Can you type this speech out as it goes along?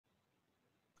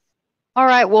All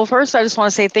right. Well, first, I just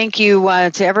want to say thank you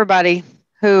to everybody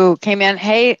who came in.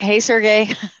 Hey,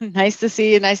 Sergey. Nice to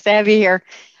see you. Nice to have you here.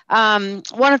 Want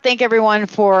to thank everyone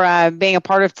for being a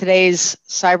part of today's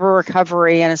cyber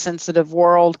recovery in a sensitive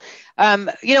world.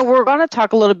 We're going to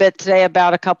talk a little bit today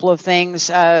about a couple of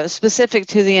things specific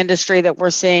to the industry that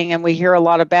we're seeing and we hear a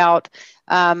lot about.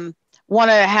 Want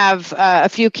to have a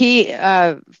few key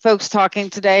folks talking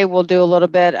today. We'll do a little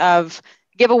bit of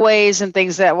giveaways and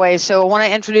things that way. So I want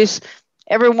to introduce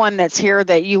everyone that's here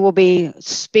that you will be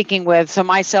speaking with. So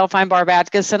myself, I'm Barb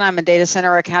Atkinson. I'm a data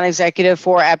center account executive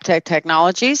for Abtech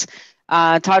Technologies.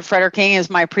 Todd Frederking is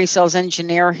my pre-sales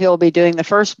engineer. He'll be doing the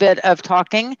first bit of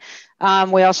talking.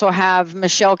 We also have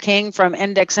Michelle King from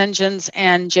Index Engines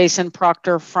and Jason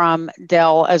Proctor from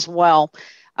Dell as well.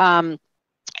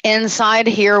 Inside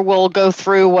here, we'll go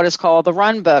through what is called the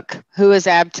run book. Who is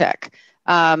Abtech?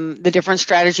 The different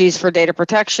strategies for data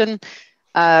protection,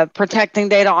 protecting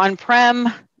data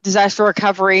on-prem, disaster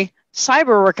recovery,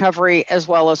 cyber recovery, as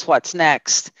well as what's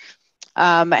next.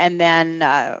 And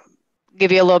then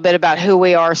give you a little bit about who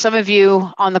we are. Some of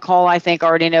you on the call, I think,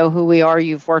 already know who we are.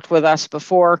 You've worked with us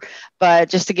before. But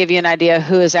just to give you an idea,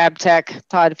 who is Abtech?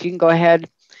 Todd, if you can go ahead.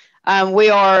 We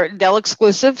are Dell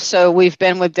exclusive, so we've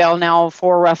been with Dell now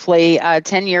for roughly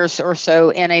 10 years or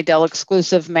so in a Dell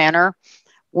exclusive manner.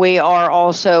 We are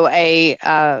also a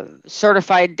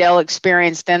certified Dell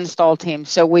experienced install team.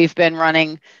 So we've been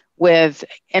running with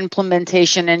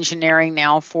implementation engineering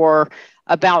now for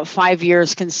about 5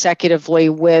 years consecutively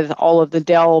with all of the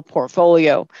Dell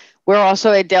portfolio. We're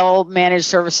also a Dell managed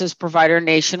services provider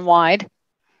nationwide.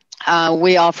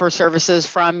 We offer services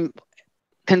from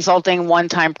consulting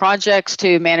one-time projects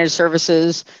to managed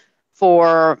services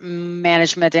for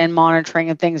management and monitoring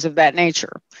and things of that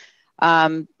nature.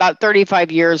 About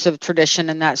 35 years of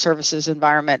tradition in that services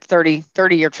environment,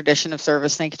 30-year tradition of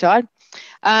service. Thank you, Todd.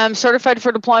 Certified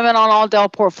for deployment on all Dell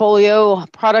portfolio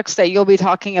products that you'll be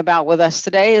talking about with us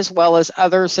today, as well as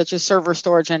others such as server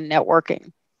storage and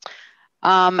networking.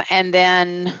 And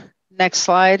then next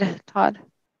slide, Todd.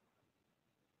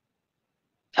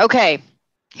 Okay,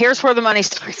 here's where the money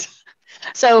starts.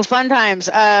 So fun times.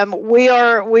 We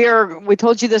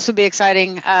told you this would be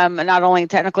exciting, not only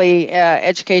technically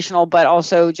educational, but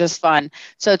also just fun.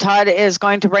 So Todd is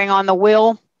going to bring on the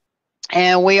wheel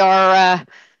and we are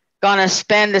going to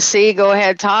spin to see. Go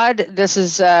ahead, Todd. This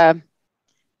is, I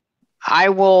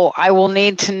will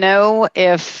need to know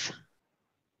if,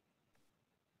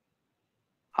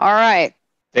 all right.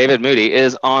 David Moody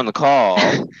is on the call.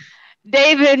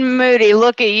 David Moody,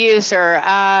 look at you, sir.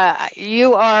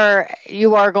 You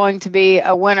are going to be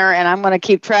a winner, and I'm going to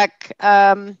keep track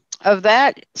of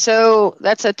that. So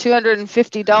that's a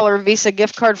 $250 Visa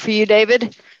gift card for you,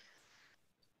 David.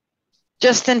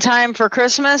 Just in time for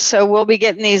Christmas, so we'll be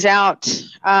getting these out.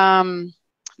 These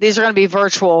are going to be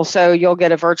virtual, so you'll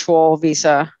get a virtual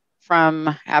Visa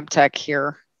from Abtech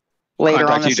here later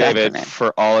on this afternoon. David,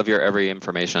 for all of your every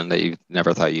information that you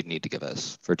never thought you'd need to give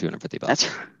us for $250.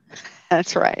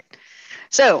 That's right.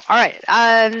 So, all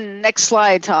right. Next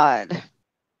slide, Todd.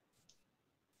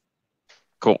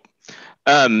 Cool.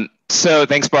 So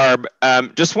thanks, Barb.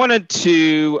 Just wanted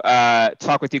to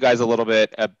talk with you guys a little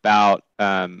bit about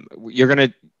you're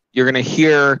gonna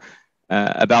hear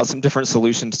about some different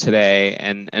solutions today,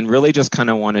 and really just kind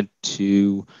of wanted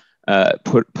to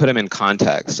put them in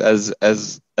context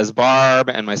as Barb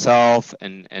and myself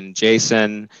and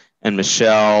Jason and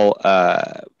Michelle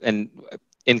and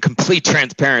in complete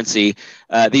transparency,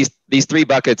 these three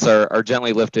buckets are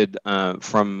gently lifted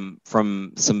from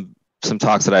some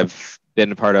talks that I've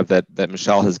been a part of that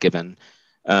Michelle has given.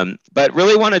 But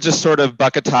really want to just sort of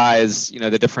bucketize,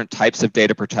 the different types of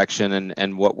data protection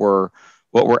and what we're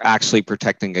actually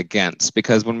protecting against.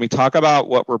 Because when we talk about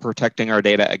what we're protecting our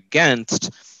data against,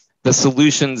 the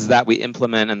solutions that we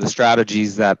implement and the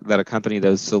strategies that accompany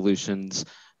those solutions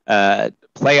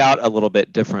play out a little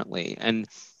bit differently. And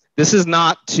this is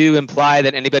not to imply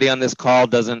that anybody on this call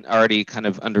doesn't already kind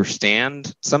of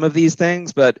understand some of these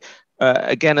things, but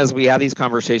again, as we have these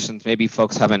conversations, maybe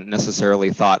folks haven't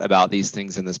necessarily thought about these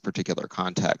things in this particular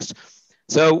context.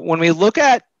 So when we look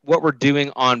at what we're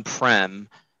doing on-prem,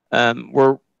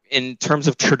 we're in terms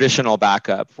of traditional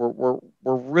backup, we're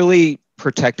really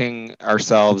protecting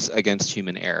ourselves against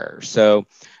human error. So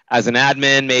as an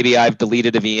admin, maybe I've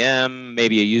deleted a VM,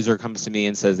 maybe a user comes to me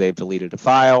and says they've deleted a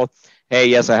file. Hey,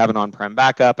 yes, I have an on-prem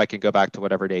backup. I can go back to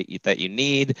whatever date that you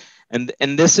need. And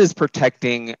this is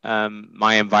protecting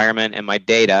my environment and my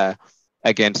data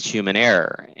against human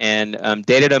error. And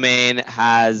data domain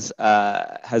has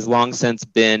long since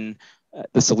been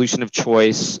the solution of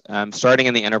choice, starting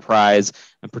in the enterprise,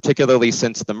 and particularly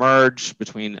since the merge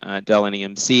between Dell and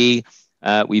EMC.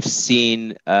 We've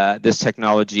seen this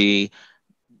technology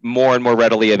more and more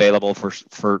readily available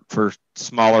for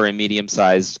smaller and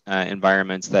medium-sized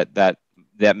environments that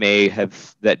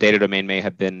data domain may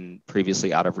have been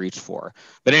previously out of reach for.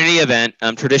 But in any event,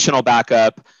 traditional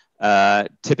backup,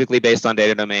 typically based on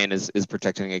data domain, is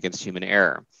protecting against human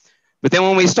error. But then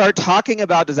when we start talking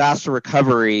about disaster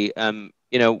recovery,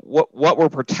 what we're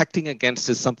protecting against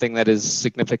is something that is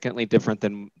significantly different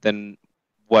than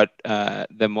what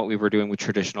we were doing with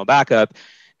traditional backup.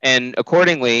 And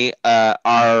accordingly,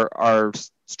 our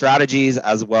strategies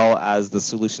as well as the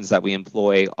solutions that we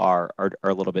employ are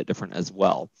a little bit different as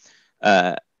well.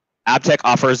 Abtech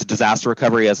offers disaster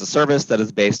recovery as a service that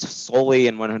is based solely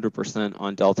and 100%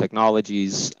 on Dell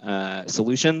Technologies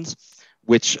solutions,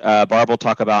 which Barb will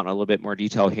talk about in a little bit more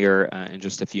detail here in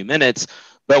just a few minutes.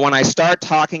 But when I start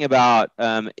talking about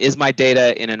is my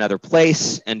data in another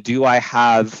place, and do I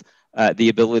have the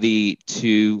ability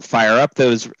to fire up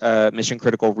those mission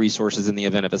critical resources in the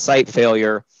event of a site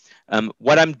failure,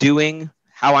 what I'm doing,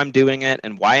 how I'm doing it,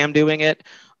 and why I'm doing it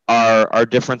are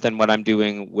different than what I'm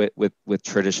doing with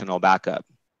traditional backup.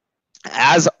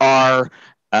 As are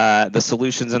the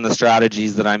solutions and the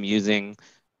strategies that I'm using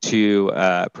to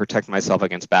protect myself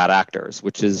against bad actors,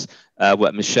 which is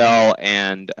what Michelle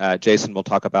and Jason will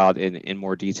talk about in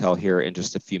more detail here in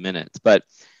just a few minutes. But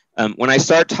when I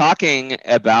start talking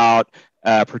about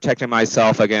protecting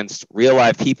myself against real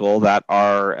live people that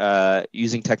are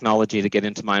using technology to get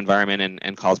into my environment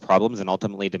and cause problems and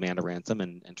ultimately demand a ransom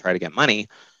and try to get money,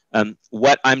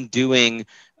 what I'm doing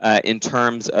in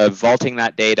terms of vaulting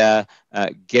that data,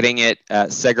 getting it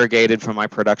segregated from my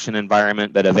production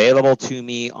environment, but available to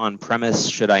me on premise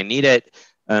should I need it,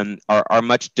 are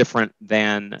much different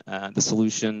than the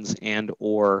solutions and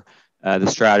or the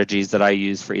strategies that I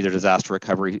use for either disaster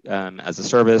recovery as a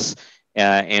service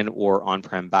and or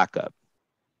on-prem backup.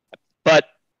 But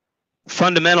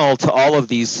fundamental to all of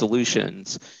these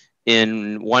solutions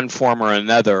in one form or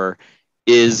another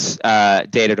is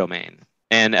data domain.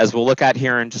 And as we'll look at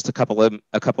here in just a couple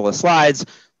of slides,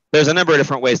 there's a number of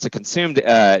different ways to consume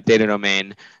data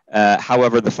domain.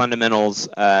 However, the fundamentals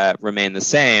remain the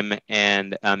same,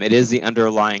 and it is the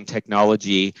underlying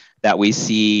technology that we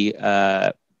see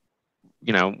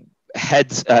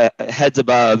heads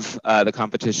above the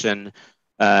competition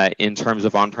in terms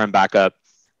of on-prem backup,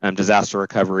 disaster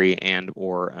recovery, and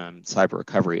or cyber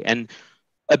recovery. And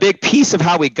a big piece of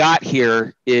how we got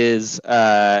here is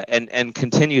and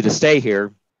continue to stay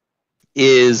here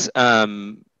is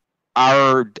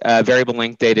our variable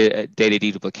length data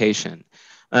deduplication.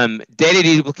 Data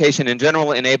deduplication in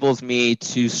general enables me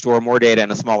to store more data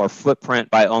in a smaller footprint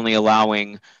by only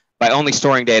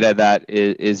storing data that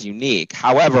is unique.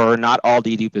 However, not all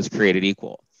dedupe is created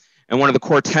equal. And one of the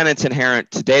core tenets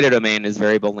inherent to data domain is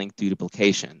variable length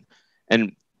deduplication.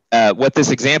 And what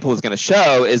this example is going to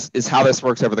show is how this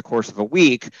works over the course of a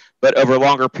week, but over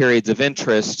longer periods of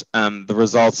interest, the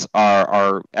results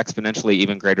are exponentially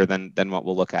even greater than what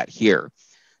we'll look at here.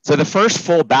 So the first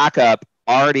full backup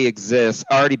already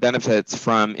benefits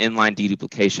from inline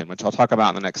deduplication, which I'll talk about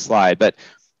in the next slide. But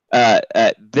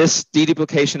this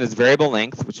deduplication is variable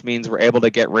length, which means we're able to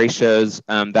get ratios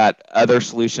that other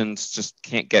solutions just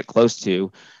can't get close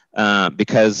to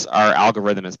because our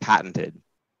algorithm is patented.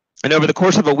 And over the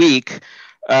course of a week,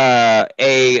 a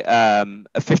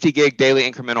 50 gig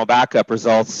daily incremental backup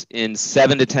results in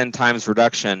 7 to 10 times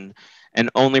reduction and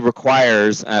only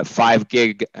requires 5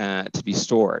 gig to be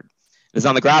stored. As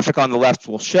on the graphic on the left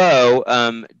will show,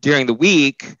 during the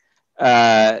week,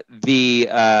 the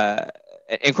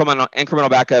incremental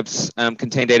backups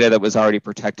contain data that was already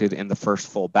protected in the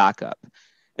first full backup.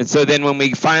 And so then when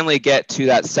we finally get to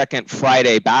that second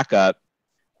Friday backup,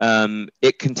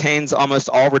 it contains almost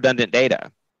all redundant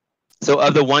data. So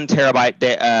of the 1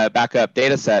 terabyte backup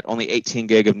data set, only 18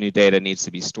 gig of new data needs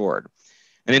to be stored.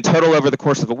 And in total, over the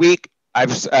course of a week,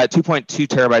 2.2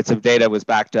 terabytes of data was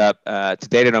backed up to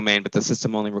data domain, but the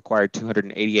system only required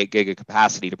 288 gig of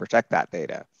capacity to protect that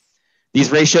data. These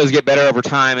ratios get better over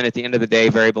time, and at the end of the day,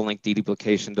 variable length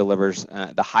deduplication delivers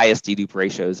the highest dedupe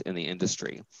ratios in the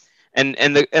industry. And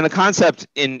the concept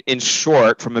in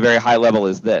short, from a very high level,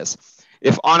 is this.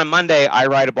 If on a Monday I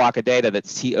write a block of data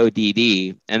that's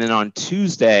TODD, and then on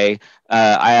Tuesday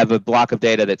I have a block of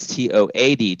data that's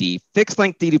TOADD, fixed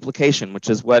length deduplication, which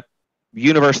is what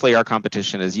universally our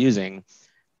competition is using,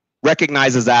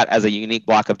 recognizes that as a unique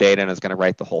block of data and is going to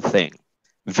write the whole thing.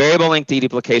 Variable length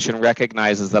deduplication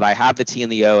recognizes that I have the T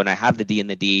and the O and I have the D and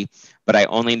the D, but I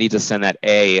only need to send that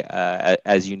A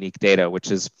as unique data, which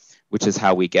is which is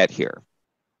how we get here.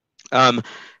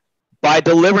 By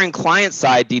delivering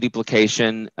client-side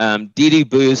deduplication,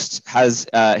 DDBoost has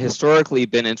historically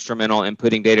been instrumental in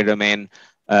putting data domain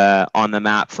on the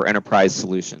map for enterprise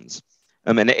solutions.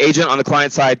 An agent on the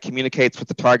client side communicates with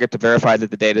the target to verify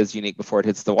that the data is unique before it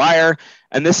hits the wire.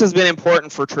 And this has been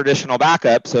important for traditional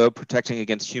backup, so protecting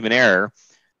against human error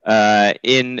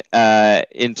in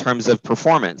terms of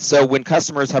performance. So when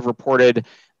customers have reported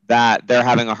that they're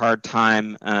having a hard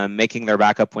time making their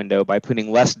backup window by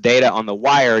putting less data on the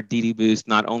wire, DDBoost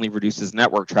not only reduces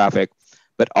network traffic,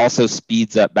 but also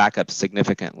speeds up backup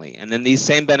significantly. And then these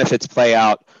same benefits play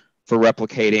out for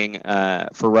replicating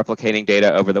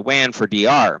data over the WAN for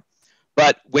DR.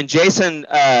 But when Jason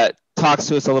talks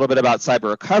to us a little bit about cyber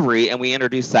recovery and we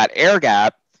introduce that air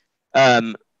gap,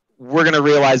 we're going to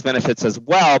realize benefits as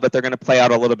well, but they're going to play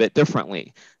out a little bit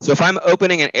differently. So if I'm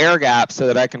opening an air gap so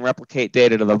that I can replicate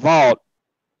data to the vault,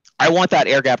 I want that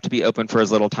air gap to be open for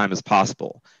as little time as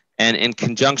possible. And in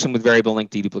conjunction with variable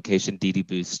length deduplication,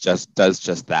 DDBoost does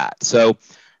just that. So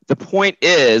the point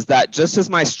is that just as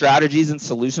my strategies and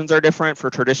solutions are different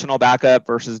for traditional backup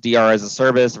versus DR as a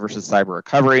service versus cyber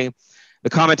recovery, the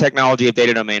common technology of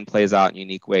data domain plays out in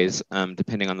unique ways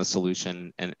depending on the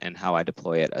solution and how I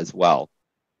deploy it as well.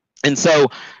 And so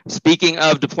speaking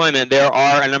of deployment, there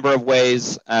are a number of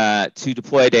ways to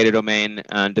deploy a data domain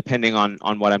depending on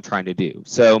what I'm trying to do.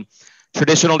 So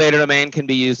traditional data domain can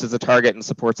be used as a target and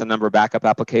supports a number of backup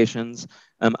applications.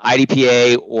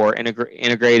 IDPA or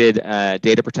integrated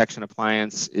data protection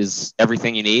appliance is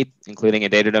everything you need, including a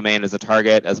data domain as a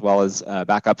target, as well as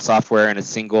backup software in a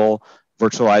single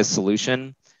virtualized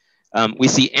solution. We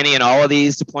see any and all of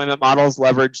these deployment models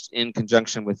leveraged in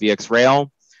conjunction with VxRail.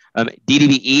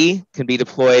 DDBE can be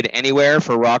deployed anywhere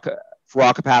for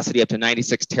raw capacity up to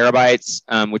 96 terabytes,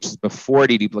 which is before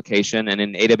deduplication. And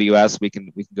in AWS, we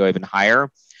can go even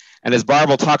higher. And as Barb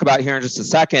will talk about here in just a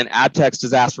second, Abtech's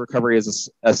disaster recovery as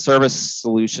a service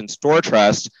solution store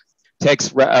trust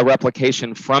takes a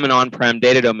replication from an on-prem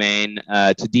data domain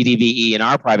to DDBE in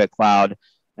our private cloud.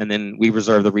 And then we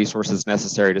reserve the resources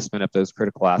necessary to spin up those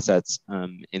critical assets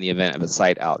in the event of a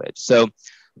site outage. So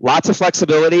lots of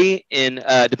flexibility in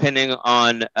depending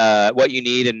on what you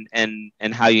need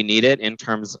and how you need it in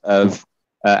terms of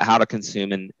how to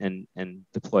consume and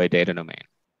deploy a data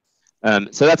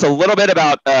domain. So that's a little bit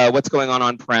about what's going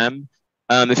on-prem.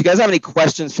 If you guys have any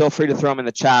questions, feel free to throw them in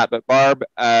the chat. But Barb,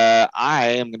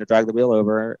 I am going to drag the wheel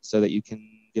over so that you can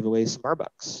give away some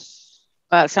Barbucks.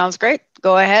 That sounds great.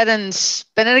 Go ahead and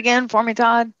spin it again for me,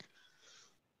 Todd.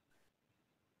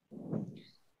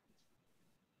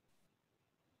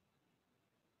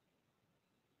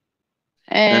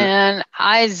 And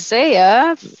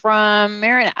Isaiah from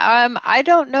Marion. I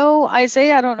don't know,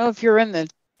 Isaiah. I don't know if you're in the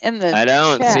I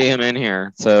don't chat. see him in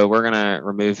here, so we're gonna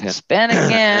remove him. Spin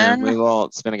again. And we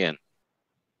will spin again.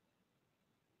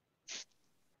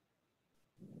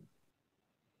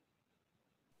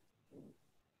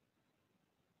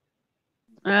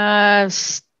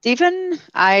 Stephen,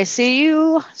 I see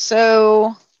you.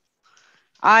 So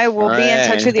I will be in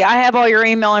touch with you. I have all your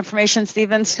email information,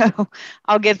 Stephen, so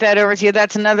I'll get that over to you.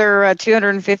 That's another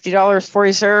 $250 for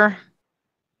you, sir.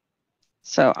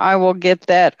 So I will get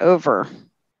that over.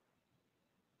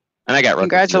 And I got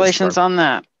congratulations on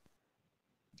that.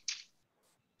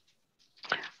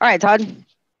 All right, Todd.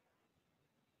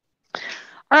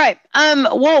 All right.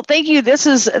 Well, thank you. This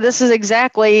is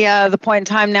exactly the point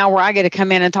in time now where I get to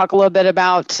come in and talk a little bit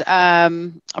about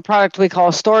a product we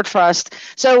call Store Trust.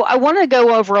 So I want to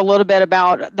go over a little bit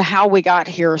about how we got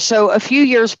here. So a few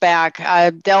years back,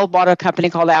 Dell bought a company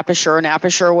called Aperture, and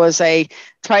Aperture was a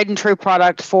tried and true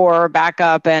product for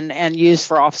backup and used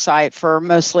for offsite for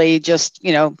mostly just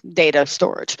data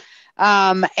storage.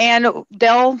 And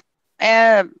Dell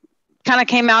kind of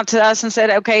came out to us and said,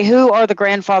 okay, who are the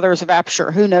grandfathers of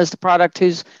Aperture? Who knows the product?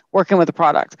 Who's working with the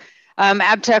product?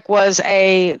 Abtech was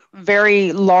a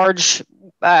very large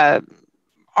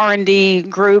R&D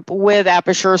group with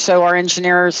Aperture, so our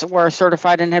engineers were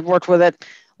certified and had worked with it.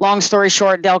 Long story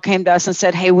short, Dell came to us and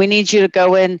said, hey, we need you to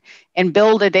go in and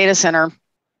build a data center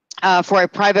for a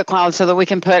private cloud so that we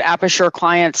can put Aperture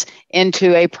clients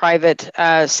into a private,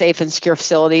 safe and secure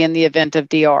facility in the event of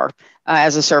DR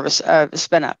as a service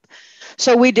spin up.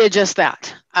 So we did just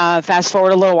that. Fast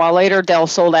forward a little while later, Dell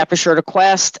sold Aperture to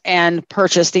Quest and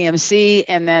purchased EMC,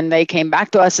 and then they came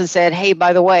back to us and said, hey,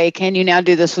 by the way, can you now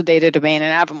do this with Data Domain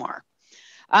and Avamar?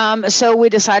 So we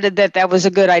decided that was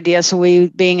a good idea. So we,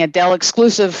 being a Dell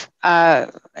exclusive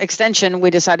extension,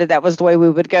 we decided that was the way we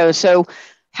would go. So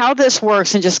how this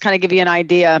works, and just kind of give you an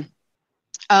idea,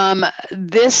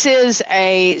 This is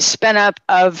a spin up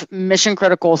of mission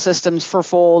critical systems for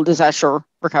full disaster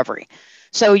recovery.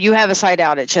 So you have a site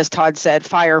outage, as Todd said,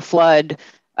 fire, flood,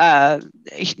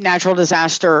 natural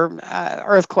disaster,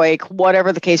 earthquake,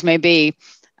 whatever the case may be.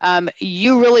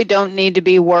 You really don't need to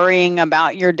be worrying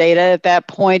about your data at that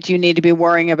point. You need to be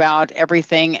worrying about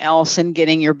everything else and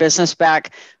getting your business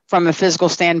back from a physical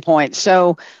standpoint.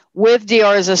 So with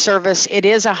DR as a service, it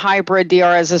is a hybrid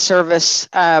DR as a service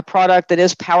product that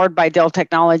is powered by Dell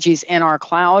Technologies in our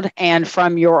cloud and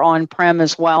from your on-prem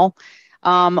as well.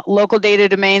 Local data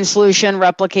domain solution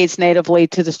replicates natively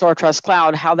to the Store Trust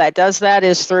Cloud. How that does that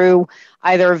is through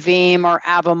either Veeam or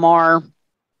Avamar,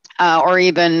 or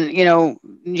even,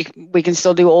 we can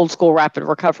still do old school rapid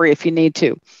recovery if you need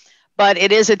to. But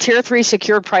it is a tier 3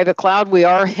 secured private cloud. We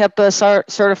are HIPAA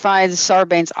certified,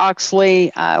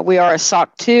 Sarbanes-Oxley. We are a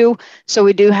SOC 2, so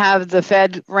we do have the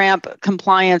FedRAMP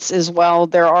compliance as well.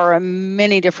 There are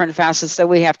many different facets that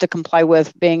we have to comply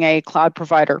with being a cloud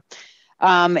provider.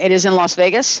 It is in Las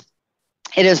Vegas.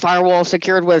 It is firewall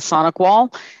secured with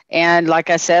SonicWall. And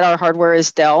like I said, our hardware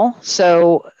is Dell.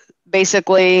 So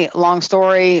basically, long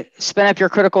story, spin up your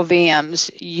critical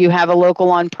VMs. You have a local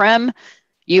on-prem.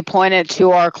 You point it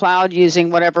to our cloud using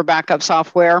whatever backup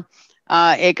software.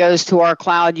 It goes to our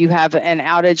cloud. You have an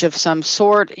outage of some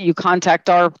sort. You contact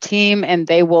our team, and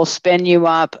they will spin you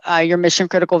up your mission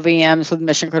critical VMs with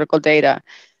mission critical data.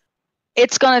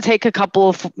 It's going to take a couple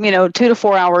of, 2 to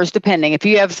 4 hours, depending. If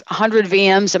you have 100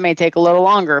 VMs, it may take a little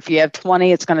longer. If you have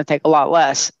 20, it's going to take a lot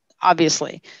less,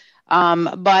 obviously.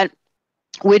 But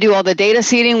we do all the data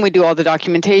seeding, we do all the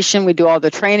documentation, we do all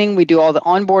the training, we do all the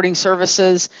onboarding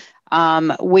services.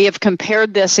 We have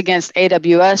compared this against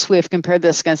AWS. We have compared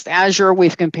this against Azure.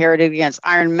 We've compared it against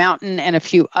Iron Mountain and a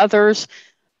few others.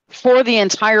 For the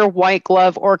entire white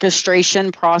glove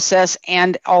orchestration process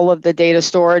and all of the data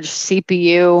storage,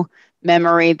 CPU,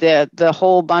 memory, the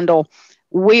whole bundle,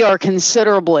 we are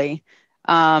considerably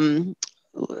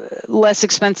less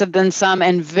expensive than some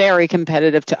and very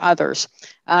competitive to others.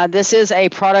 This is a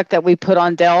product that we put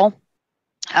on Dell.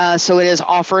 So it is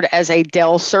offered as a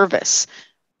Dell service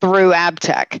through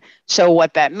Abtech. So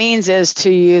what that means is,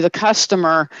 to you, the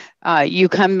customer, you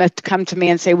come to me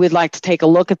and say, we'd like to take a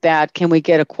look at that. Can we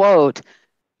get a quote?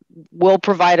 We'll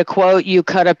provide a quote. You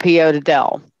cut a PO to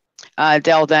Dell.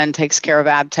 Dell then takes care of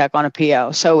Abtech on a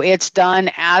PO. So it's done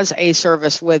as a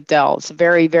service with Dell. It's a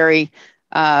very, very,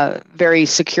 very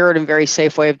secured and very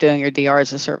safe way of doing your DR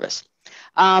as a service.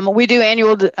 We do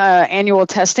annual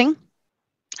testing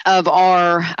of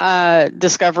our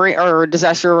discovery or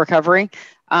disaster recovery.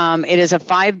 It is a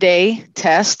 5-day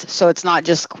test, so it's not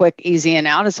just quick, easy, and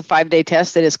out. It's a 5-day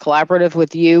test. It is collaborative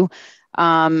with you.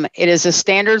 It is a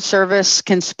standard service,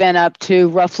 can spin up to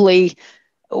roughly,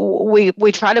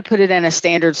 we try to put it in a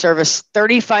standard service.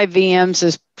 35 VMs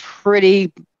is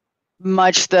pretty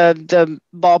much the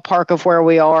ballpark of where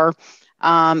we are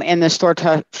in the Store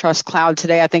Trust Cloud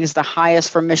today. I think is the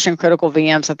highest for mission critical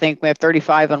VMs. I think we have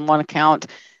 35 on one account.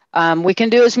 We can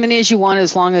do as many as you want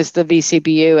as long as the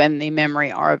vCPU and the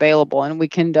memory are available, and we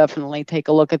can definitely take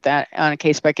a look at that on a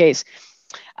case by case.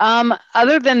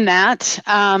 Other than that,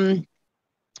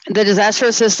 the disaster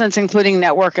assistance, including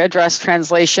network address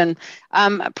translation,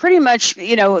 pretty much,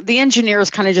 the engineers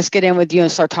kind of just get in with you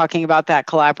and start talking about that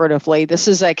collaboratively. This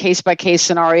is a case by case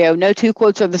scenario. No two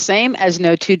quotes are the same, as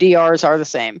no two DRs are the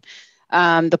same.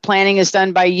 The planning is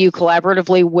done by you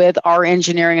collaboratively with our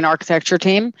engineering and architecture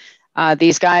team.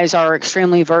 These guys are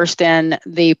extremely versed in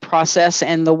the process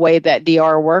and the way that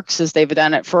DR works, as they've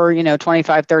done it for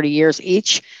 25, 30 years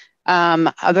each.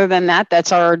 Other than that,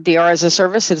 that's our DR as a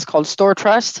service. It is called Store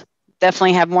Trust.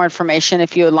 Definitely have more information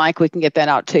if you would like. We can get that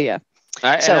out to you.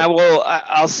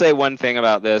 I'll say one thing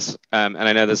about this, and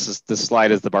I know this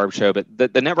slide is the Barb show, but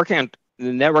the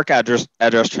network address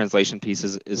translation piece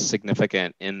is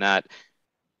significant in that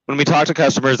when we talk to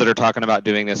customers that are talking about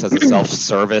doing this as a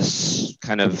self-service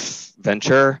kind of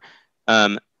venture,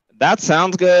 that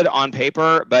sounds good on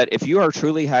paper, but if you are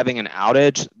truly having an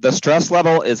outage, the stress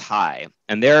level is high.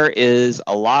 And there is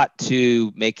a lot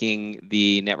to making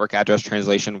the network address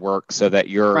translation work so that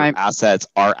your assets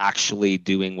are actually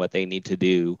doing what they need to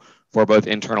do for both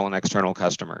internal and external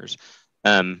customers.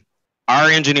 Our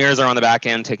engineers are on the back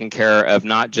end taking care of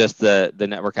not just the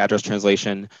network address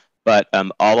translation, but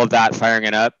all of that firing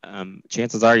it up.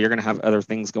 Chances are you're going to have other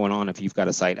things going on if you've got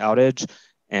a site outage.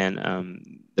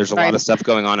 And there's a lot of stuff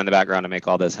going on in the background to make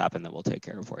all this happen that we'll take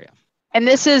care of for you. And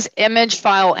this is image,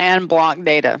 file, and block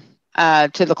data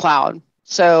to the cloud.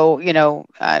 So,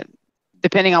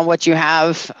 depending on what you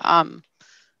have,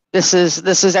 this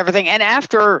is everything. And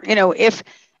after, if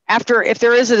if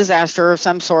there is a disaster of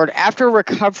some sort, after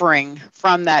recovering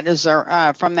from that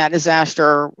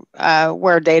disaster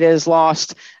where data is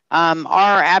lost,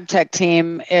 our Abtech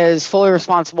team is fully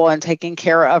responsible in taking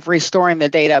care of restoring the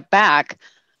data back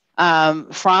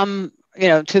from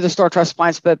to the store trust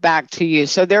points, but back to you.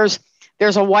 So there's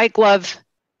a white glove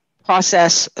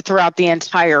process throughout the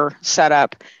entire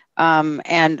setup,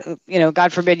 and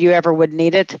God forbid you ever would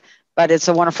need it. But it's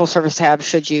a wonderful service to have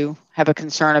should you have a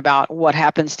concern about what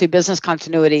happens to business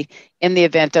continuity in the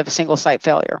event of a single site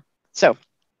failure. So,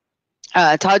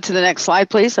 Todd, to the next slide,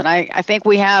 please. And I think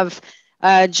we have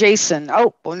Jason.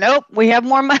 Oh, well, nope, we have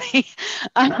more money.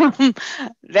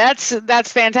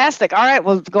 That's fantastic. All right,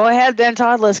 well, go ahead then,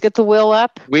 Todd. Let's get the wheel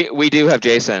up. We do have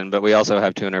Jason, but we also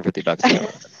have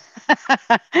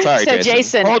 $250. Sorry, so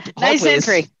Jason. Hold, nice please.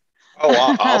 entry.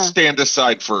 Oh, I'll stand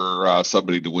aside for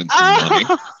somebody to win some money.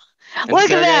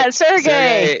 Look at that,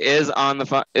 Sergey is on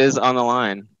the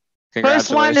line.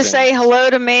 First one to say hello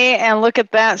to me, and look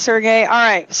at that, Sergey. All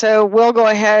right, so we'll go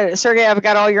ahead. Sergey, I've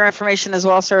got all your information as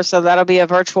well, sir, so that'll be a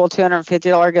virtual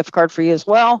 $250 gift card for you as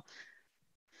well.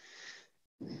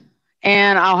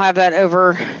 And I'll have that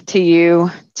over to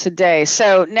you today.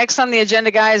 So next on the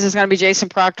agenda, guys, is going to be Jason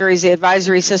Proctor. He's the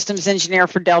advisory systems engineer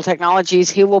for Dell Technologies.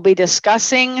 He will be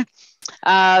discussing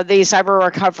the cyber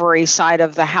recovery side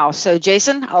of the house. So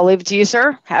Jason, I'll leave it to you,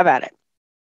 sir. Have at it.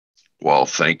 Well,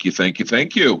 thank you.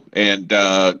 And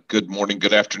good morning,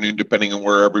 good afternoon, depending on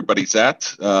where everybody's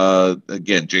at.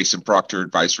 Again, Jason Proctor,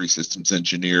 advisory systems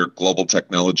engineer, global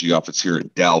technology office here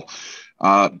at Dell.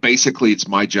 Basically, it's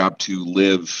my job to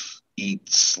live, eat,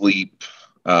 sleep,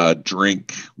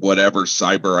 drink, whatever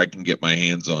cyber I can get my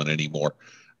hands on anymore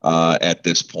at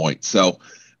this point. So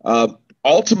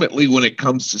ultimately, when it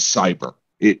comes to cyber,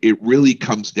 it really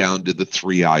comes down to the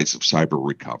 3 I's of cyber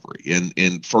recovery.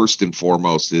 And first and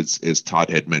foremost, as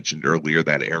Todd had mentioned earlier,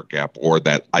 that air gap or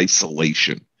that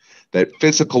isolation, that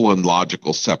physical and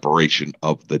logical separation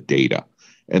of the data.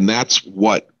 And that's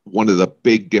what one of the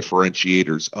big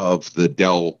differentiators of the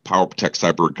Dell PowerProtect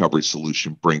Cyber Recovery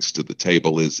solution brings to the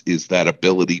table is that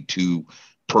ability to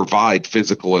provide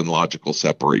physical and logical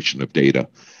separation of data.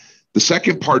 The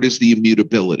second part is the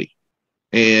immutability.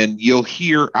 And you'll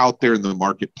hear out there in the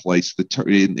marketplace,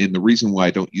 and the reason why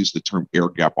I don't use the term air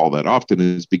gap all that often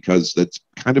is because that's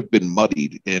kind of been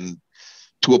muddied and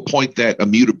to a point that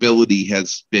immutability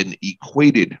has been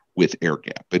equated with air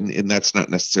gap, and that's not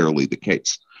necessarily the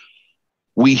case.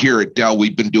 We here at Dell,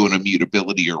 we've been doing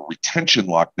immutability or retention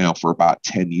lock now for about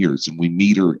 10 years, and we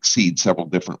meet or exceed several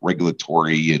different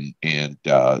regulatory and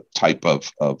type of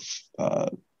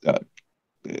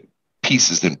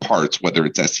pieces and parts, whether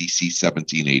it's SEC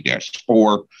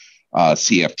 17A-4,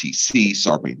 CFTC,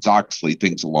 Sarbanes-Oxley,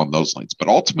 things along those lines. But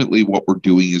ultimately, what we're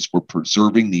doing is we're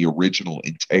preserving the original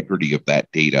integrity of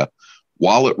that data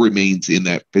while it remains in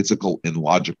that physical and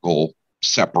logical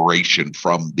separation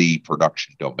from the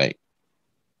production domain.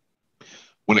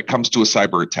 When it comes to a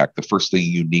cyber attack, the first thing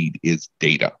you need is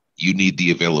data. You need the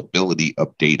availability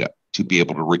of data to be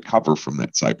able to recover from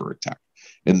that cyber attack.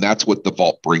 And that's what the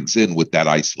Vault brings in with that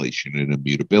isolation and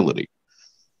immutability.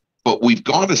 But we've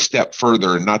gone a step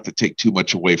further, and not to take too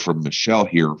much away from Michelle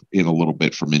here in a little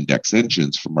bit from Index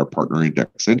Engines, from our partner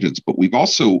Index Engines, but we've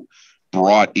also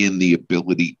brought in the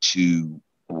ability to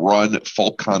run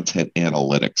full content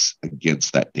analytics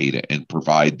against that data and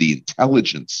provide the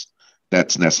intelligence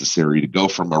that's necessary to go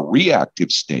from a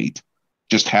reactive state,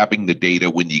 just having the data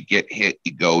when you get hit,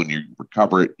 you go and you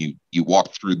recover it, you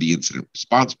walk through the incident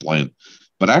response plan,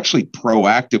 but actually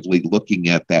proactively looking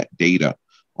at that data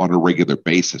on a regular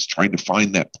basis, trying to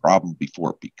find that problem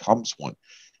before it becomes one.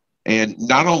 And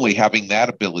not only having that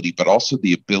ability, but also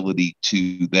the ability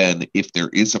to then, if there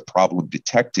is a problem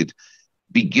detected,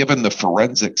 be given the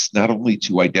forensics, not only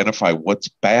to identify what's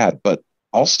bad, but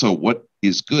also what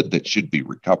is good that should be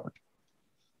recovered.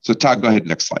 So Todd, go ahead,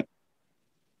 next slide.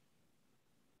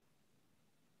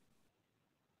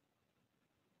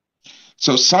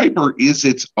 So cyber is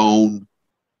its own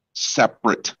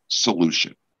separate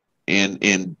solution, and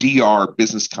DR,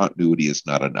 business continuity, is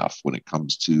not enough when it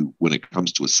comes to a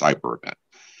cyber event.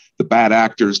 The bad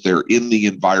actors, they're in the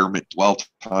environment, dwell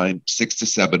time 6 to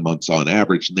 7 months on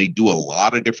average, and they do a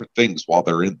lot of different things while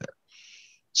they're in there.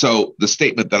 So the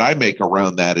statement that I make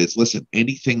around that is, listen,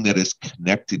 anything that is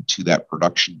connected to that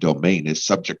production domain is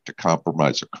subject to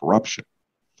compromise or corruption.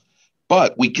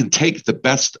 But we can take the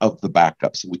best of the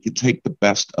backups and we can take the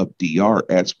best of DR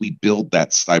as we build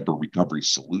that cyber recovery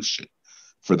solution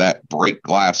for that break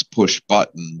glass push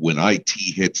button when IT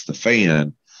hits the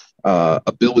fan,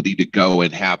 ability to go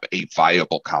and have a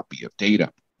viable copy of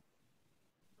data.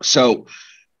 So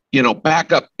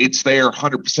backup, it's there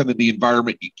 100% of the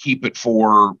environment. You keep it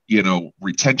for,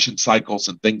 retention cycles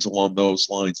and things along those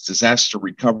lines. Disaster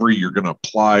recovery, you're going to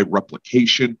apply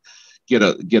replication, get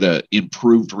a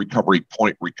improved recovery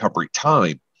point, recovery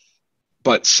time.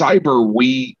 But cyber,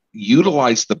 we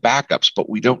utilize the backups, but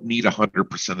we don't need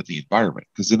 100% of the environment,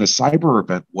 because in a cyber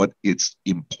event, what it's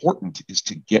important is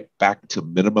to get back to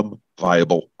minimum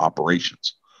viable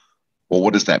operations. Well,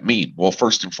 what does that mean? Well,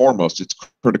 first and foremost, it's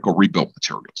critical rebuild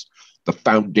materials, the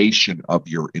foundation of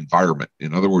your environment.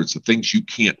 In other words, the things you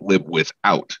can't live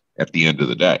without at the end of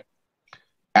the day.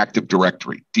 Active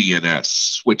Directory, DNS,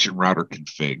 switch and router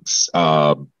configs,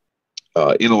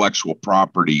 intellectual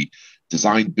property,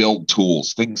 design build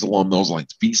tools, things along those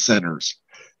lines, vCenters,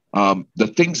 the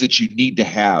things that you need to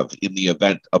have in the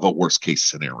event of a worst case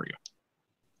scenario.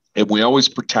 And we always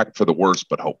protect for the worst,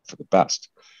 but hope for the best.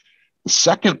 The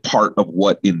second part of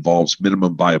what involves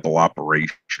minimum viable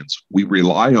operations, we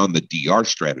rely on the DR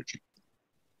strategy.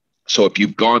 So if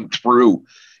you've gone through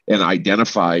and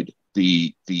identified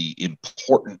the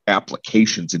important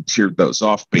applications and tiered those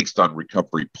off based on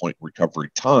recovery point, recovery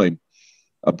time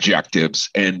objectives,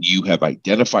 and you have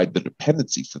identified the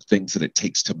dependencies, the things that it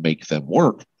takes to make them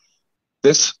work,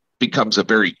 this becomes a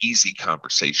very easy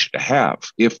conversation to have.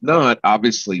 If not,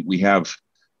 obviously we have,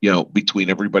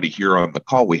 between everybody here on the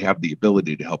call, we have the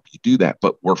ability to help you do that.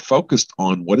 But we're focused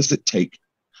on what does it take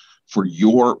for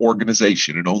your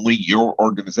organization, and only your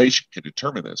organization can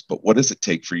determine this, but what does it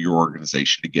take for your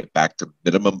organization to get back to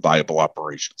minimum viable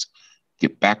operations,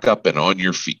 get back up and on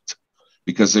your feet?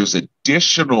 Because there's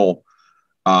additional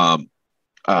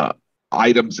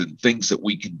items and things that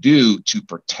we can do to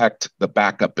protect the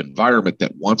backup environment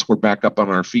that once we're back up on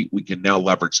our feet, we can now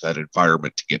leverage that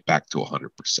environment to get back to 100%.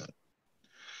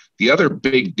 The other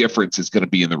big difference is going to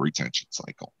be in the retention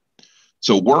cycle.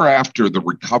 So we're after the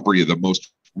recovery of the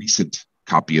most recent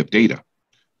copy of data.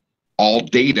 All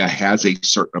data has a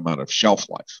certain amount of shelf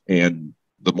life, and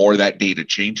the more that data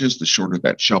changes, the shorter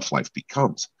that shelf life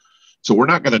becomes. So we're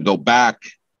not going to go back,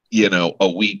 a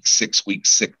week, 6 weeks,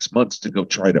 6 months to go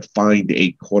try to find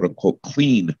a quote unquote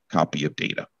clean copy of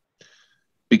data.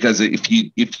 Because if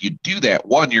you do that,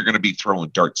 one, you're going to be throwing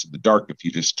darts in the dark if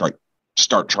you just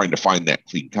start trying to find that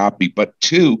clean copy. But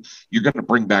two, you're going to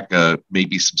bring back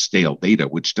maybe some stale data,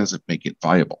 which doesn't make it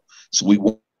viable. So we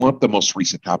want the most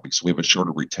recent copy, so we have a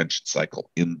shorter retention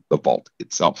cycle in the vault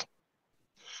itself.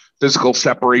 Physical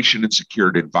separation and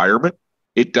secured environment.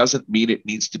 It doesn't mean it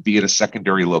needs to be at a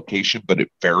secondary location, but it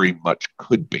very much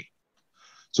could be.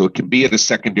 So it can be at a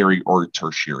secondary or a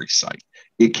tertiary site.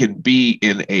 It can be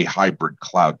in a hybrid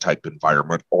cloud type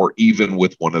environment, or even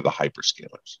with one of the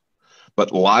hyperscalers.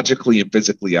 But logically and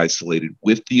physically isolated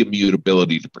with the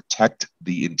immutability to protect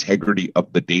the integrity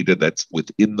of the data that's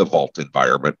within the vault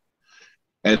environment,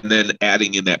 and then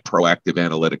adding in that proactive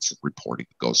analytics and reporting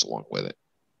that goes along with it.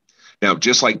 Now,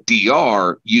 just like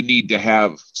DR, you need to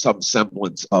have some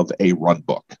semblance of a run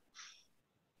book.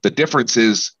 The difference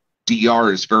is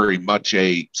DR is very much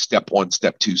a step 1,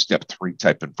 step 2, step 3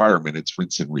 type environment. It's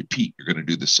rinse and repeat. You're going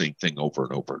to do the same thing over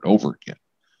and over and over again.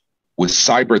 With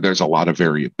cyber, there's a lot of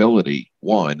variability,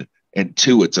 one, and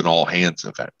two, it's an all hands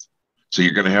event. So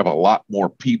you're going to have a lot more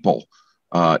people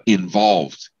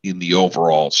involved in the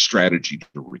overall strategy to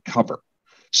recover.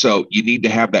 So you need to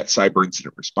have that cyber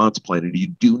incident response plan, and you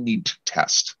do need to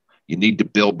test. You need to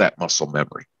build that muscle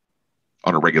memory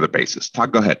on a regular basis.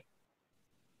 Todd, go ahead.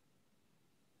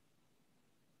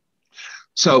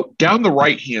 So down the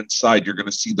right-hand side, you're going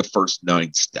to see the first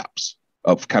 9 steps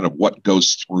of kind of what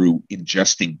goes through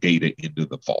ingesting data into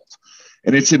the vault.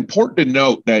 And it's important to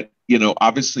note that,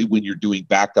 obviously when you're doing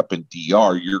backup in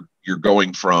DR, you're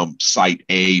going from site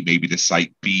A maybe to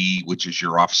site B, which is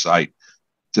your offsite,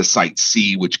 to site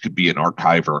C, which could be an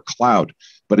archive or a cloud.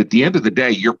 But at the end of the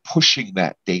day, you're pushing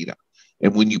that data.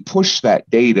 And when you push that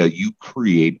data, you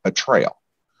create a trail.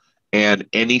 And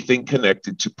anything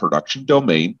connected to production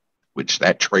domain, which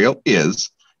that trail is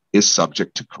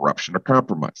subject to corruption or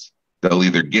compromise. They'll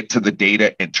either get to the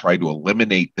data and try to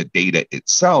eliminate the data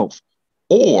itself,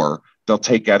 or they'll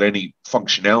take out any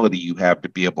functionality you have to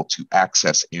be able to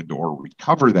access and or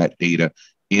recover that data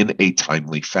in a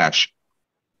timely fashion.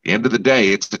 At the end of the day,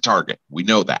 it's the target. We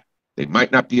know that. They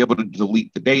might not be able to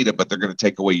delete the data, but they're going to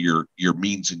take away your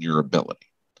means and your ability.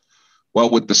 Well,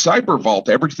 with the cyber vault,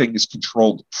 everything is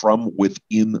controlled from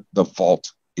within the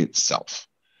vault itself.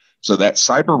 So that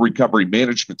cyber recovery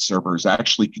management server is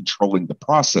actually controlling the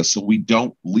process, so we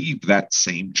don't leave that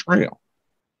same trail.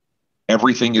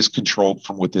 Everything is controlled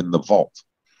from within the vault.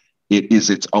 It is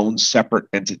its own separate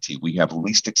entity. We have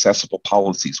least accessible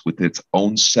policies with its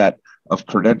own set of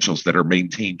credentials that are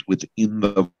maintained within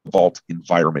the vault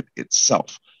environment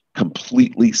itself,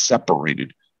 completely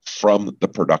separated from the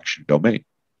production domain.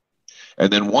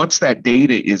 And then once that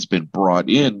data has been brought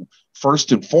in,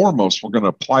 first and foremost, we're going to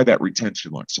apply that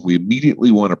retention lock. So we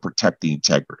immediately want to protect the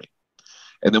integrity.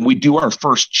 And then we do our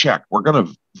first check. We're going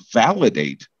to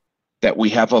validate that we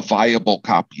have a viable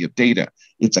copy of data.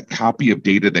 It's a copy of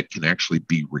data that can actually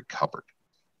be recovered.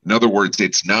 In other words,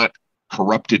 it's not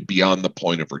corrupted beyond the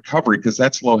point of recovery, because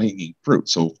that's low-hanging fruit.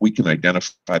 So if we can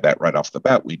identify that right off the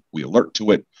bat, we alert to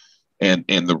it, and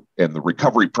the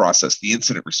recovery process, the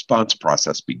incident response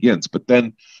process begins. But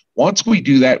then once we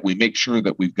do that, we make sure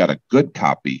that we've got a good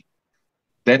copy.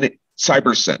 Then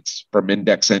CyberSense from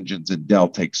Index Engines and Dell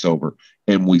takes over,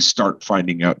 and we start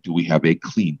finding out, do we have a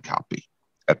clean copy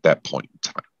at that point in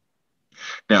time?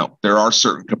 Now, there are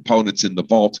certain components in the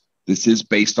vault. This is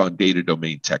based on data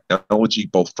domain technology,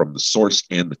 both from the source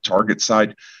and the target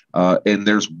side. And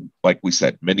there's, like we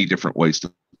said, many different ways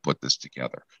to put this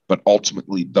together. But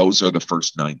ultimately, those are the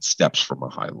first 9 steps from a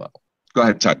high level. Go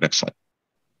ahead, Todd, next slide.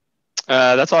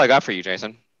 That's all I got for you,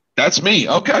 Jason. That's me.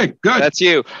 Okay, good. That's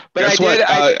you. But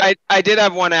I did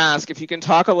have one ask. If you can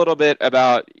talk a little bit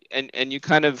about, and you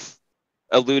kind of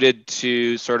alluded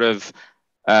to sort of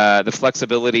the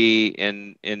flexibility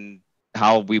in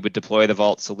how we would deploy the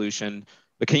Vault solution.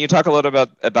 But can you talk a little bit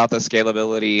about the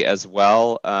scalability as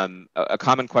well? A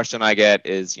common question I get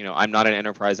is, I'm not an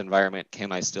enterprise environment.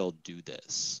 Can I still do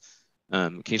this?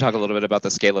 Can you talk a little bit about the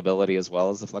scalability as well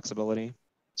as the flexibility?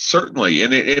 Certainly,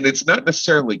 and it's not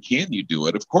necessarily can you do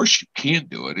it. Of course you can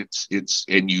do it. It's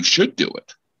and you should do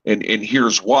it. And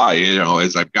here's why.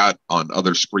 As I've got on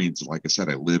other screens, like I said,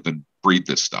 I live and breathe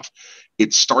this stuff.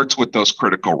 It starts with those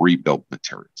critical rebuild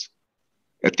materials.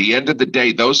 At the end of the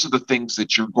day, those are the things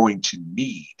that you're going to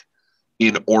need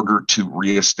in order to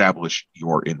reestablish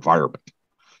your environment.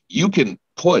 You can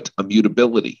put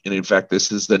immutability, and in fact,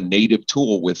 this is the native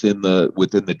tool within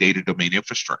the data domain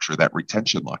infrastructure, that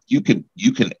retention lock. You can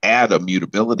add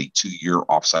immutability to your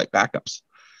offsite backups.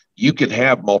 You can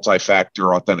have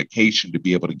multi-factor authentication to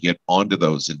be able to get onto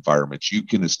those environments. You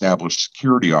can establish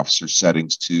security officer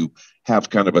settings to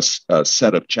have kind of a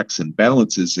set of checks and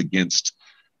balances against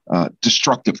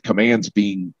destructive commands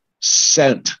being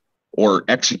sent or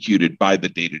executed by the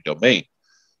data domain.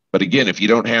 But again, if you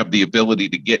don't have the ability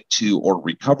to get to or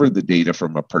recover the data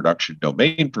from a production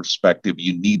domain perspective,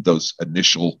 you need those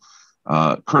initial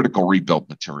critical rebuild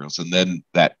materials, and then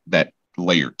that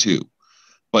layer 2.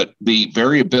 But the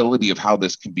variability of how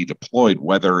this can be deployed,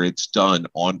 whether it's done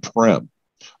on-prem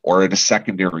or at a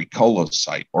secondary colo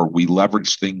site, or we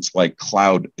leverage things like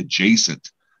cloud adjacent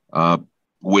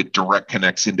with direct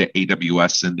connects into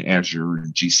AWS and Azure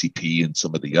and GCP and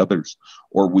some of the others,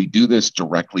 or we do this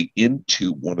directly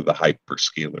into one of the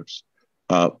hyperscalers,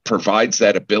 provides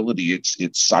that ability. It's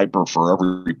cyber for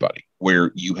everybody,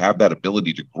 where you have that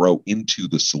ability to grow into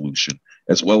the solution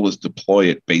as well as deploy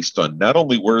it based on not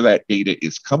only where that data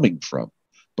is coming from,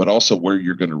 but also where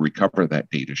you're going to recover that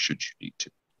data should you need to.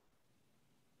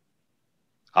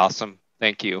 Awesome.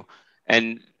 Thank you.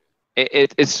 And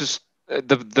it's just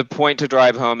the point to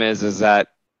drive home is that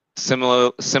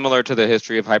similar to the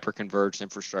history of hyperconverged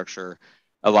infrastructure,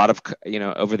 a lot of,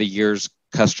 over the years,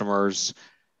 customers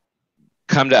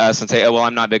come to us and say, oh, well,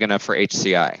 I'm not big enough for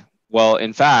HCI. Well,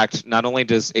 in fact, not only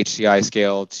does HCI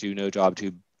scale to no job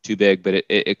too big, but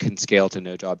it can scale to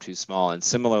no job too small. And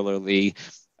similarly,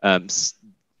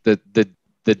 the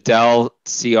Dell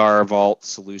CR Vault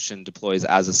solution deploys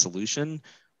as a solution,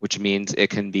 which means it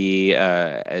can be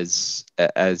as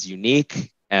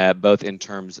unique, both in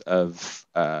terms of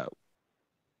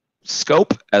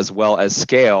scope as well as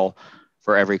scale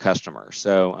for every customer.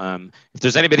 So if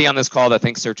there's anybody on this call that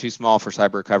thinks they're too small for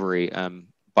cyber recovery,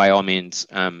 by all means,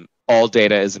 all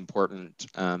data is important,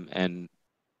 and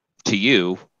to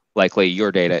you, likely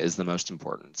your data is the most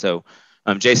important. So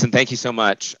Jason, thank you so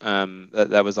much.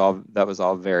 That was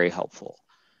all very helpful.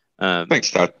 Thanks,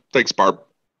 Todd. Thanks, Barb.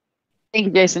 Thank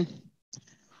you, Jason.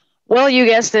 Well, you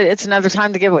guessed it. It's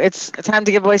time to give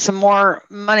away some more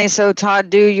money. So Todd,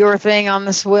 do your thing on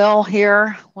this wheel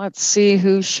here. Let's see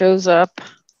who shows up.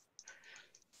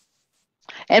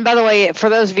 And by the way, for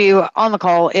those of you on the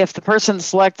call, if the person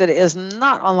selected is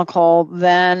not on the call,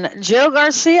 then Joe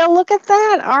Garcia, look at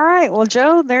that. All right. Well,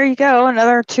 Joe, there you go.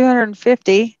 Another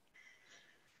 250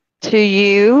 to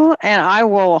you. And I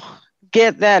will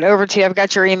get that over to you. I've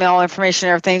got your email information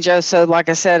and everything, Joe. So like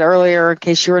I said earlier, in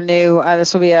case you were new,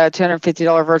 this will be a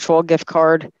 $250 virtual gift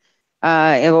card.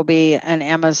 It will be an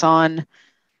Amazon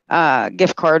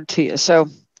gift card to you. So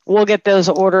we'll get those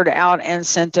ordered out and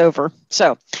sent over.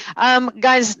 So,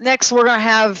 guys, next we're going to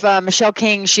have Michelle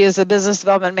King. She is the business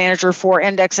development manager for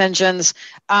Index Engines.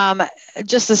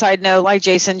 Just a side note, like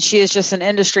Jason, she is just an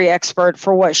industry expert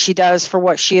for what she does, for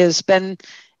what she has been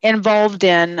involved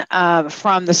in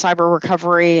from the cyber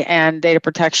recovery and data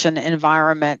protection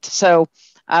environment. So,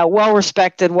 well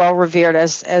respected, well revered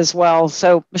as well.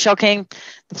 So, Michelle King,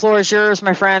 the floor is yours,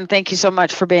 my friend. Thank you so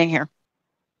much for being here.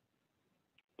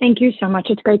 Thank you so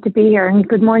much. It's great to be here. And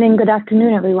good morning, good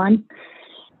afternoon, everyone.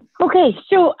 Okay,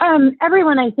 so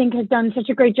everyone, I think, has done such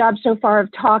a great job so far of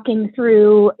talking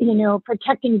through,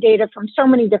 protecting data from so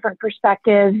many different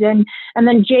perspectives, and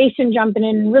then Jason jumping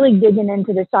in and really digging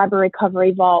into the cyber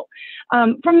recovery vault.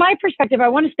 From my perspective, I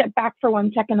want to step back for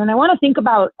 1 second, and I want to think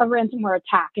about a ransomware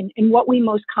attack and what we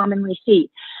most commonly see.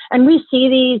 And we see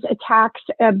these attacks,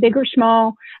 big or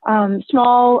small,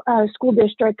 small school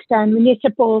districts and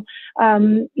municipal,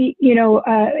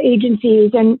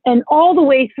 agencies, and all the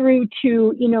way through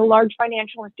to, large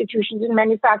financial institutions and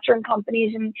manufacturing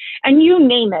companies, and you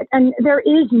name it. And there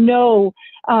is no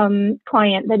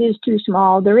client that is too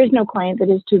small. There is no client that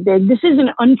is too big. This is an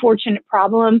unfortunate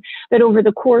problem that over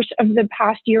the course of the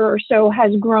past year or so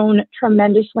has grown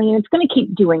tremendously, and it's going to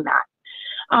keep doing that.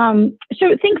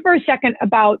 So think for a second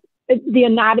about the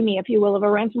anatomy, if you will, of a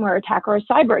ransomware attack or a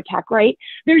cyber attack, right?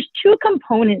 There's two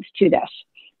components to this.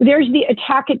 There's the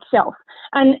attack itself.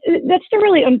 And that's the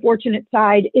really unfortunate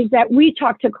side, is that we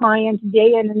talk to clients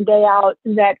day in and day out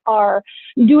that are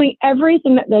doing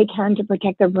everything that they can to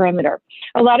protect their perimeter.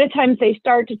 A lot of times they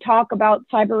start to talk about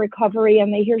cyber recovery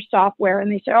and they hear software and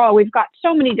they say, oh, we've got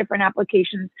so many different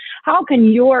applications. How can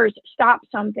yours stop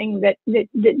something that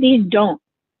these don't?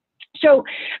 So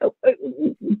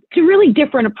it's a really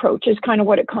different approach is kind of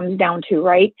what it comes down to,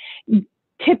 right?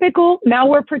 Typical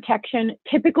malware protection,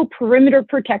 typical perimeter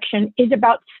protection is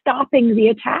about stopping the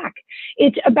attack.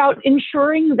 It's about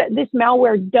ensuring that this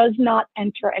malware does not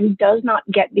enter and does not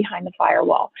get behind the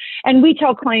firewall. And we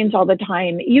tell clients all the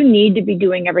time, you need to be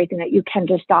doing everything that you can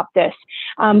to stop this.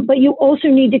 But you also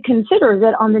need to consider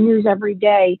that on the news every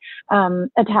day,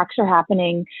 attacks are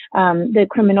happening. The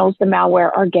criminals, the malware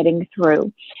are getting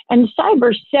through. And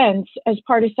CyberSense, as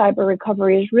part of cyber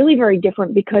recovery, is really very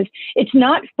different because it's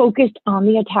not focused on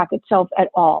the attack itself at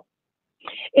all.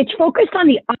 It's focused on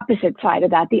the opposite side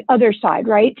of that, the other side,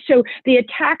 right? So the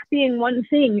attack being one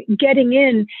thing, getting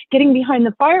in, getting behind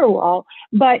the firewall,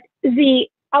 but the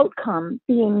outcome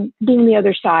being the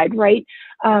other side, right?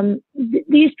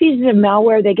 These pieces of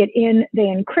malware, they get in, they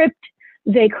encrypt,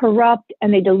 they corrupt,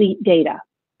 and they delete data,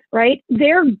 right?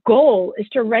 Their goal is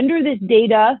to render this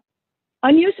data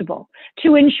unusable,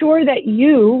 to ensure that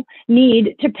you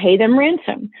need to pay them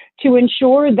ransom, to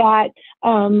ensure that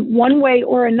one way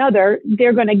or another,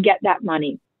 they're going to get that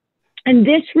money. And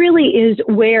this really is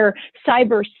where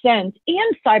CyberSense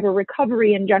and cyber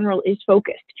recovery in general is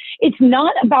focused. It's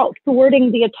not about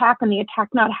thwarting the attack and the attack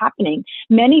not happening.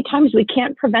 Many times we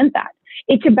can't prevent that.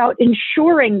 It's about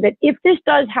ensuring that if this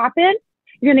does happen,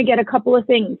 you're going to get a couple of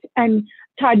things. And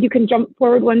Todd, you can jump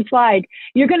forward one slide.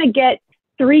 You're going to get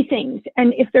 3 things.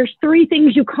 And if there's 3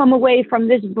 things you come away from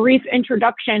this brief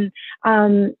introduction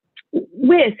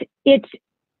with, it's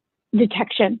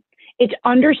detection. It's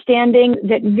understanding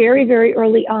that very, very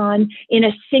early on in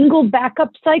a single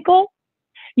backup cycle,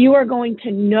 you are going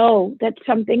to know that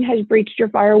something has breached your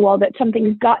firewall, that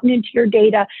something's gotten into your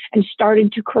data and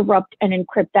started to corrupt and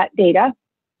encrypt that data.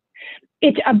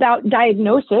 It's about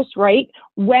diagnosis, right?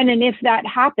 When and if that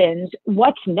happens,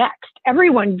 what's next?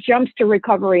 Everyone jumps to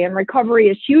recovery, and recovery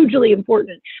is hugely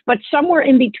important. But somewhere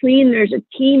in between, there's a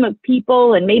team of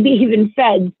people and maybe even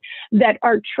feds that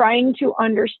are trying to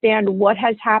understand what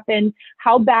has happened,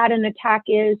 how bad an attack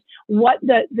is, what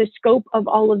the scope of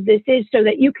all of this is, so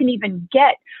that you can even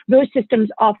get those systems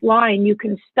offline. You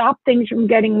can stop things from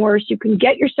getting worse. You can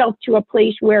get yourself to a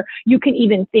place where you can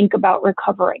even think about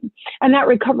recovering. And that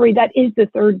recovery, that is the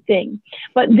third thing.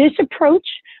 But this approach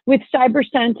with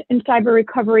CyberSense and cyber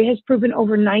recovery has proven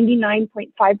over 99.5%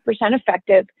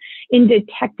 effective in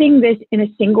detecting this in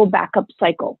a single backup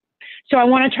cycle. So I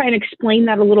want to try and explain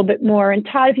that a little bit more. And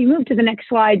Todd, if you move to the next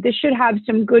slide, this should have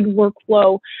some good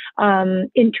workflow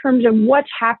in terms of what's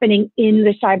happening in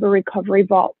the cyber recovery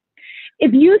vault.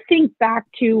 If you think back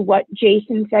to what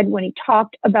Jason said when he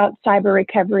talked about cyber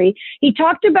recovery, he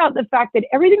talked about the fact that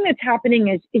everything that's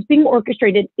happening is being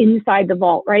orchestrated inside the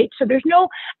vault, right? So there's no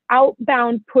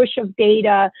outbound push of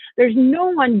data. There's no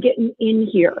one getting in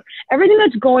here. Everything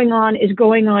that's going on is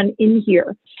going on in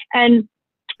here. And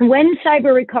when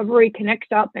cyber recovery connects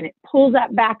up and it pulls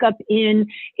that back up in,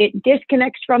 it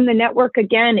disconnects from the network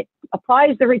again, it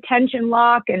applies the retention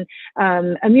lock and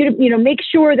make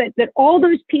sure that all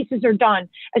those pieces are done.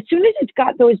 As soon as it's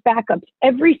got those backups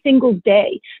every single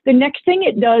day, the next thing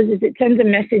it does is it sends a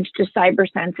message to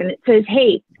CyberSense and it says,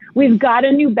 hey, we've got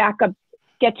a new backup,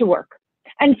 get to work.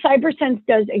 And CyberSense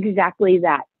does exactly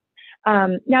that.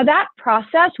 Now that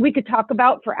process we could talk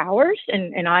about for hours,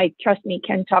 and I, trust me,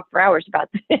 can talk for hours about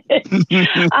this.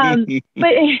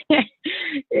 But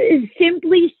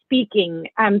simply speaking,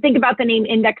 think about the name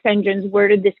index engines. Where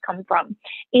did this come from?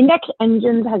 Index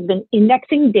engines has been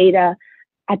indexing data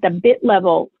at the bit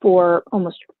level for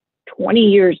almost 20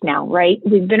 years now, right?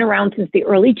 We've been around since the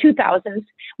early 2000s.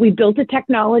 We built a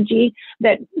technology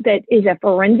that is a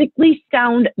forensically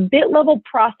sound bit level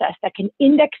process that can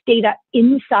index data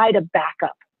inside a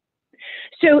backup.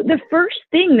 So the first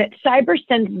thing that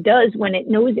CyberSense does when it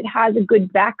knows it has a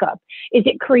good backup is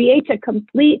it creates a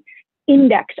complete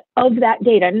index of that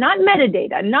data, not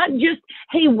metadata, not just,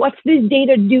 hey, what's this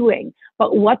data doing,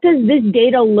 but what does this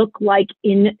data look like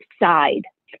inside?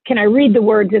 Can I read the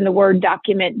words in the Word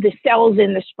document, the cells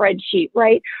in the spreadsheet,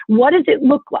 right? What does it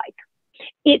look like?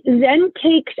 It then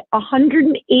takes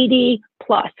 180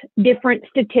 plus different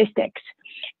statistics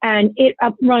and it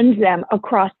runs them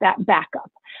across that backup.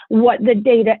 What the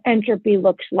data entropy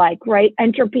looks like, right?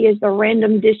 Entropy is the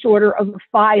random disorder of a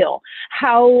file.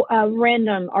 How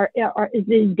random is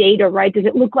this data, right? Does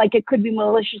it look like it could be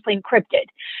maliciously encrypted?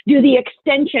 Do the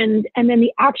extensions and then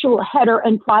the actual header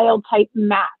and file type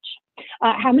match?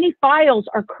 How many files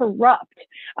are corrupt?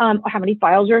 How many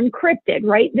files are encrypted,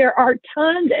 right? There are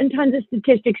tons and tons of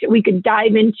statistics that we could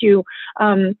dive into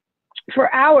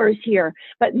for hours here.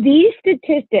 But these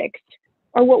statistics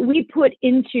are what we put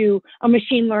into a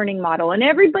machine learning model. And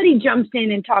everybody jumps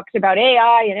in and talks about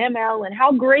AI and ML and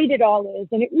how great it all is.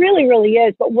 And it really, really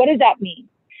is. But what does that mean?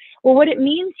 Well, what it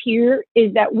means here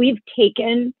is that we've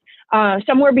taken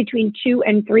somewhere between 2,000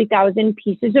 and 3,000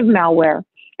 pieces of malware,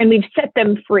 and we've set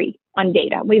them free on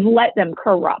data. We've let them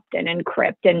corrupt and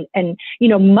encrypt and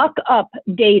muck up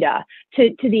data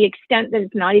to the extent that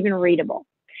it's not even readable.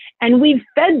 And we've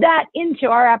fed that into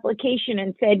our application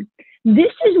and said,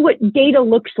 this is what data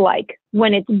looks like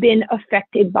when it's been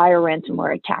affected by a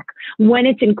ransomware attack, when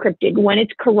it's encrypted, when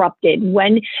it's corrupted,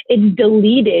 when it's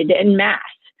deleted en masse.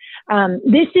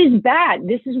 This is bad.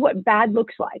 This is what bad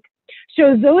looks like.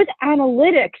 So those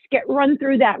analytics get run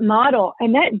through that model,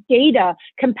 and that data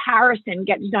comparison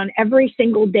gets done every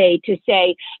single day to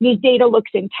say, this data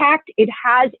looks intact, it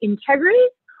has integrity,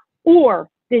 or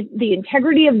the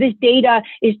integrity of this data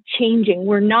is changing.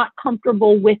 We're not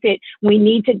comfortable with it. We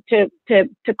need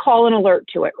to call an alert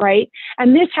to it, right?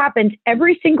 And this happens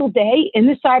every single day in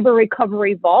the cyber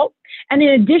recovery vault. And in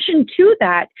addition to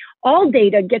that, all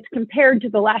data gets compared to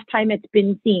the last time it's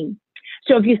been seen.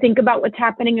 So if you think about what's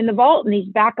happening in the vault and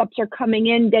these backups are coming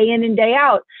in and day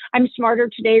out, I'm smarter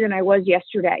today than I was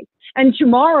yesterday. And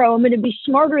tomorrow I'm going to be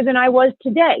smarter than I was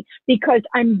today because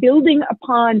I'm building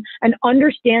upon an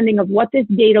understanding of what this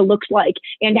data looks like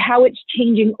and how it's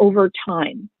changing over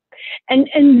time. And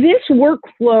this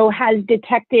workflow has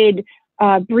detected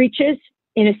breaches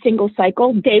in a single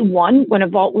cycle. Day one, when a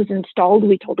vault was installed,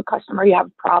 we told the customer, you have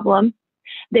a problem.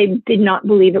 They did not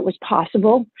believe it was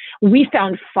possible. We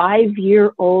found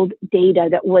 5-year-old data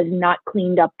that was not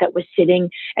cleaned up, that was sitting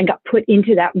and got put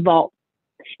into that vault.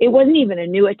 It wasn't even a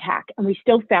new attack, and we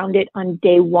still found it on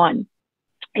day one.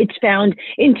 It's found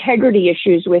integrity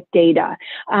issues with data.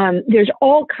 There's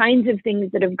all kinds of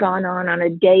things that have gone on a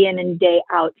day in and day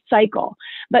out cycle.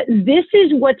 But this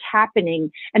is what's happening,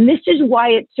 and this is why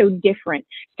it's so different.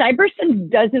 CyberSense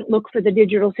doesn't look for the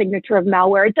digital signature of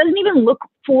malware. It doesn't even look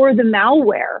for the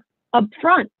malware up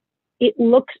front. It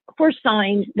looks for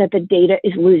signs that the data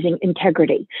is losing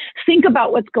integrity. Think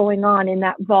about what's going on in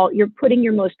that vault. You're putting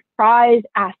your most prized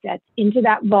assets into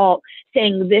that vault,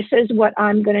 saying, this is what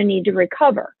I'm going to need to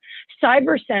recover.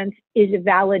 CyberSense is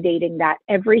validating that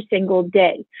every single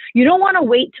day. You don't want to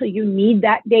wait till you need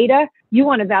that data. You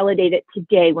want to validate it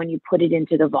today when you put it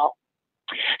into the vault.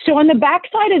 So on the back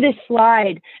side of this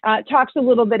slide, talks a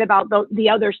little bit about the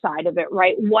other side of it,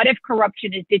 right? What if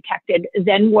corruption is detected?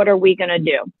 Then what are we going to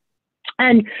do?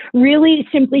 And really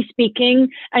simply speaking,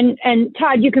 and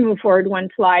Todd, you can move forward one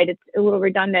slide, it's a little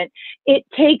redundant. It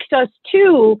takes us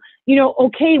to,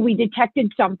 okay, we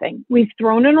detected something. We've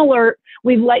thrown an alert.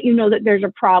 We've let you know that there's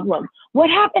a problem. What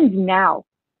happens now?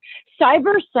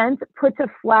 CyberSense puts a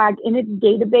flag in its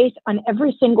database on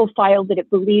every single file that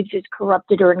it believes is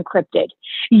corrupted or encrypted.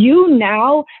 You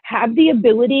now have the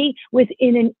ability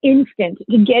within an instant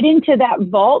to get into that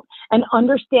vault and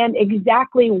understand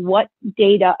exactly what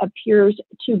data appears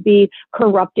to be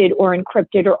corrupted or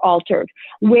encrypted or altered,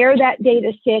 where that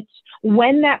data sits,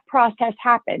 when that process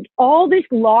happened. All this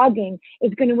logging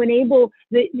is going to enable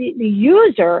the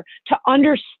user to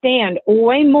understand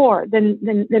way more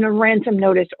than a ransom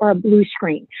notice or a blue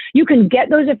screen. You can get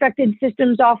those affected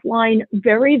systems offline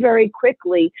very, very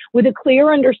quickly with a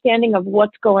clear understanding of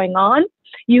what's going on.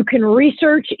 You can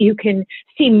research, you can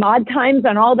see mod times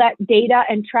on all that data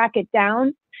and track it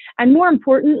down. And more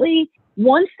importantly,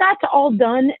 once that's all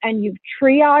done and you've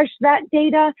triaged that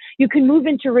data, you can move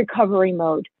into recovery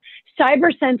mode.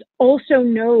 CyberSense also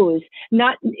knows,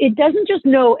 it doesn't just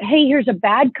know, hey, here's a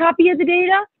bad copy of the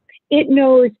data. It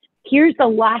knows, here's the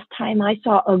last time I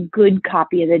saw a good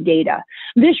copy of the data.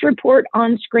 This report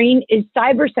on screen is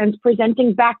CyberSense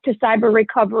presenting back to cyber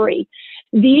recovery.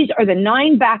 These are the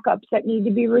 9 backups that need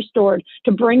to be restored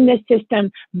to bring this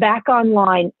system back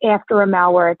online after a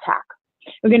malware attack.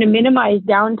 We're going to minimize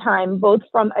downtime, both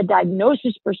from a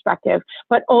diagnosis perspective,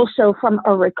 but also from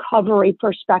a recovery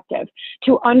perspective.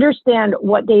 To understand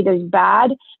what data is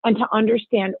bad and to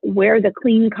understand where the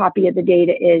clean copy of the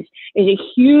data is a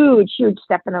huge, huge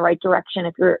step in the right direction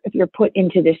if you're put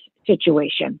into this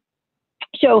situation.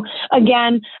 So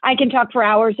again, I can talk for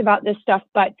hours about this stuff,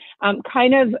 but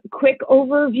kind of quick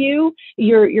overview.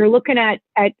 You're looking at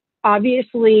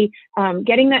obviously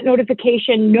getting that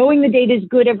notification, knowing the data is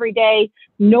good every day,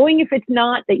 knowing if it's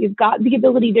not, that you've got the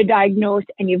ability to diagnose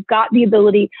and you've got the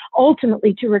ability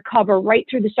ultimately to recover right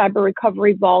through the cyber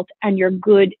recovery vault and your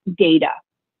good data.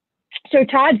 So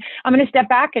Todd, I'm going to step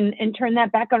back and turn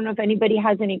that back. I don't know if anybody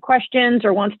has any questions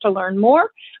or wants to learn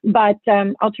more, but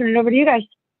I'll turn it over to you guys.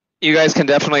 You guys can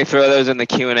definitely throw those in the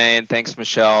Q&A, and thanks,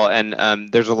 Michelle.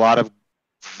 And there's a lot of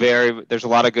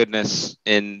goodness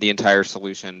in the entire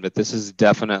solution, but this is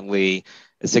definitely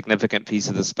a significant piece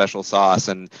of the special sauce.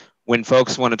 And when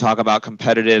folks want to talk about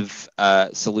competitive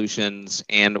solutions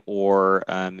and or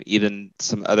even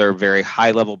some other very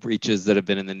high-level breaches that have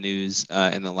been in the news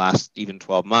in the last even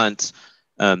 12 months,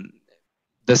 the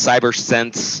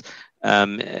CyberSense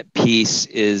piece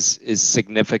is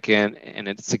significant, and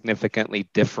it's significantly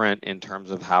different in terms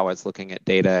of how it's looking at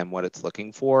data and what it's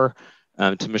looking for.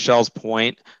 To Michelle's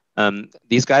point,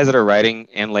 these guys that are writing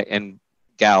and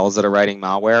gals that are writing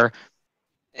malware,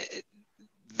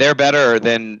 they're better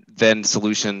than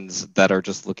solutions that are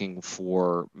just looking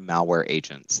for malware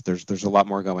agents. There's a lot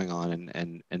more going on,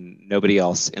 and nobody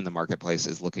else in the marketplace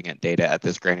is looking at data at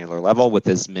this granular level with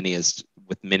as many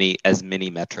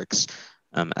metrics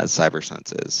as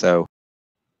CyberSense is. So